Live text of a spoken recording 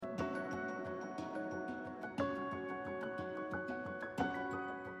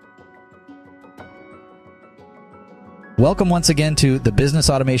Welcome once again to the Business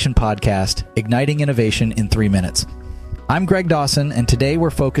Automation Podcast, Igniting Innovation in 3 Minutes. I'm Greg Dawson, and today we're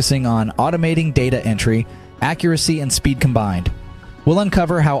focusing on automating data entry, accuracy, and speed combined. We'll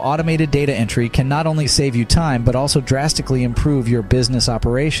uncover how automated data entry can not only save you time, but also drastically improve your business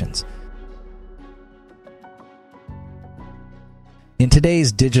operations. In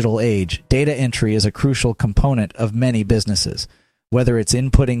today's digital age, data entry is a crucial component of many businesses. Whether it's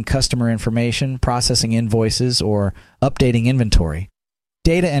inputting customer information, processing invoices, or updating inventory,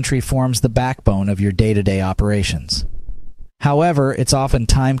 data entry forms the backbone of your day-to-day operations. However, it's often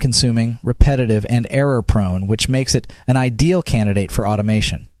time-consuming, repetitive, and error-prone, which makes it an ideal candidate for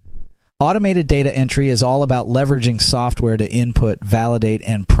automation. Automated data entry is all about leveraging software to input, validate,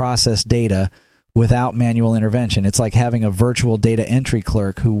 and process data without manual intervention. It's like having a virtual data entry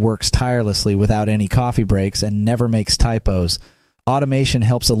clerk who works tirelessly without any coffee breaks and never makes typos. Automation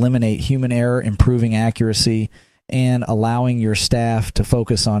helps eliminate human error, improving accuracy, and allowing your staff to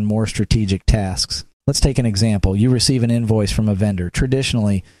focus on more strategic tasks. Let's take an example. You receive an invoice from a vendor.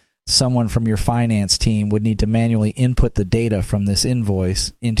 Traditionally, someone from your finance team would need to manually input the data from this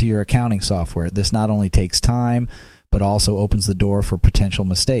invoice into your accounting software. This not only takes time, but also opens the door for potential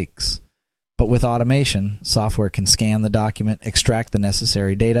mistakes. But with automation, software can scan the document, extract the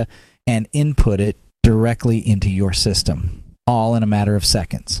necessary data, and input it directly into your system, all in a matter of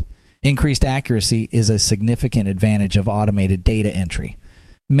seconds. Increased accuracy is a significant advantage of automated data entry.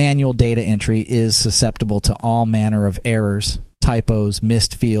 Manual data entry is susceptible to all manner of errors, typos,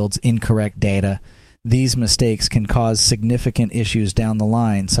 missed fields, incorrect data. These mistakes can cause significant issues down the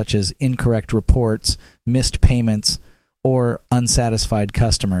line, such as incorrect reports, missed payments, or unsatisfied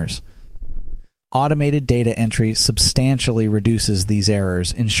customers. Automated data entry substantially reduces these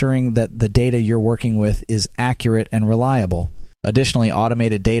errors, ensuring that the data you're working with is accurate and reliable. Additionally,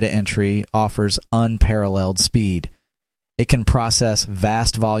 automated data entry offers unparalleled speed. It can process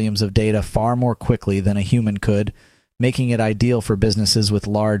vast volumes of data far more quickly than a human could, making it ideal for businesses with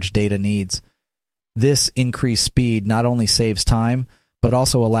large data needs. This increased speed not only saves time, but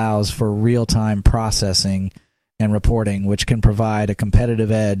also allows for real-time processing and reporting, which can provide a competitive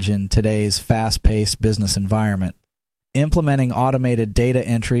edge in today's fast-paced business environment. Implementing automated data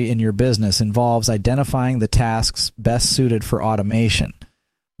entry in your business involves identifying the tasks best suited for automation,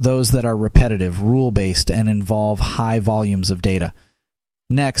 those that are repetitive, rule-based, and involve high volumes of data.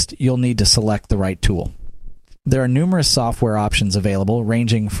 Next, you'll need to select the right tool. There are numerous software options available,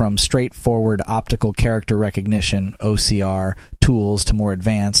 ranging from straightforward optical character recognition, OCR, tools to more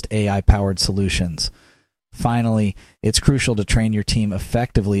advanced AI-powered solutions. Finally, it's crucial to train your team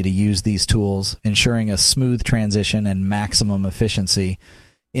effectively to use these tools, ensuring a smooth transition and maximum efficiency.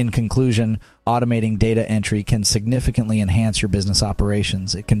 In conclusion, automating data entry can significantly enhance your business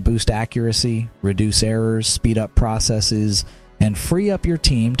operations. It can boost accuracy, reduce errors, speed up processes, and free up your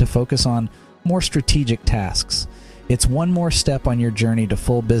team to focus on more strategic tasks. It's one more step on your journey to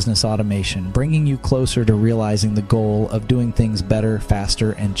full business automation, bringing you closer to realizing the goal of doing things better,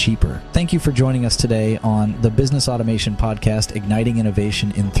 faster, and cheaper. Thank you for joining us today on the Business Automation Podcast, Igniting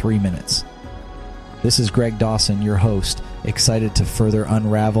Innovation in 3 Minutes. This is Greg Dawson, your host, excited to further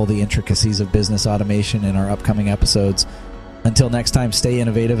unravel the intricacies of business automation in our upcoming episodes. Until next time, stay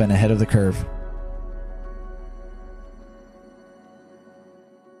innovative and ahead of the curve.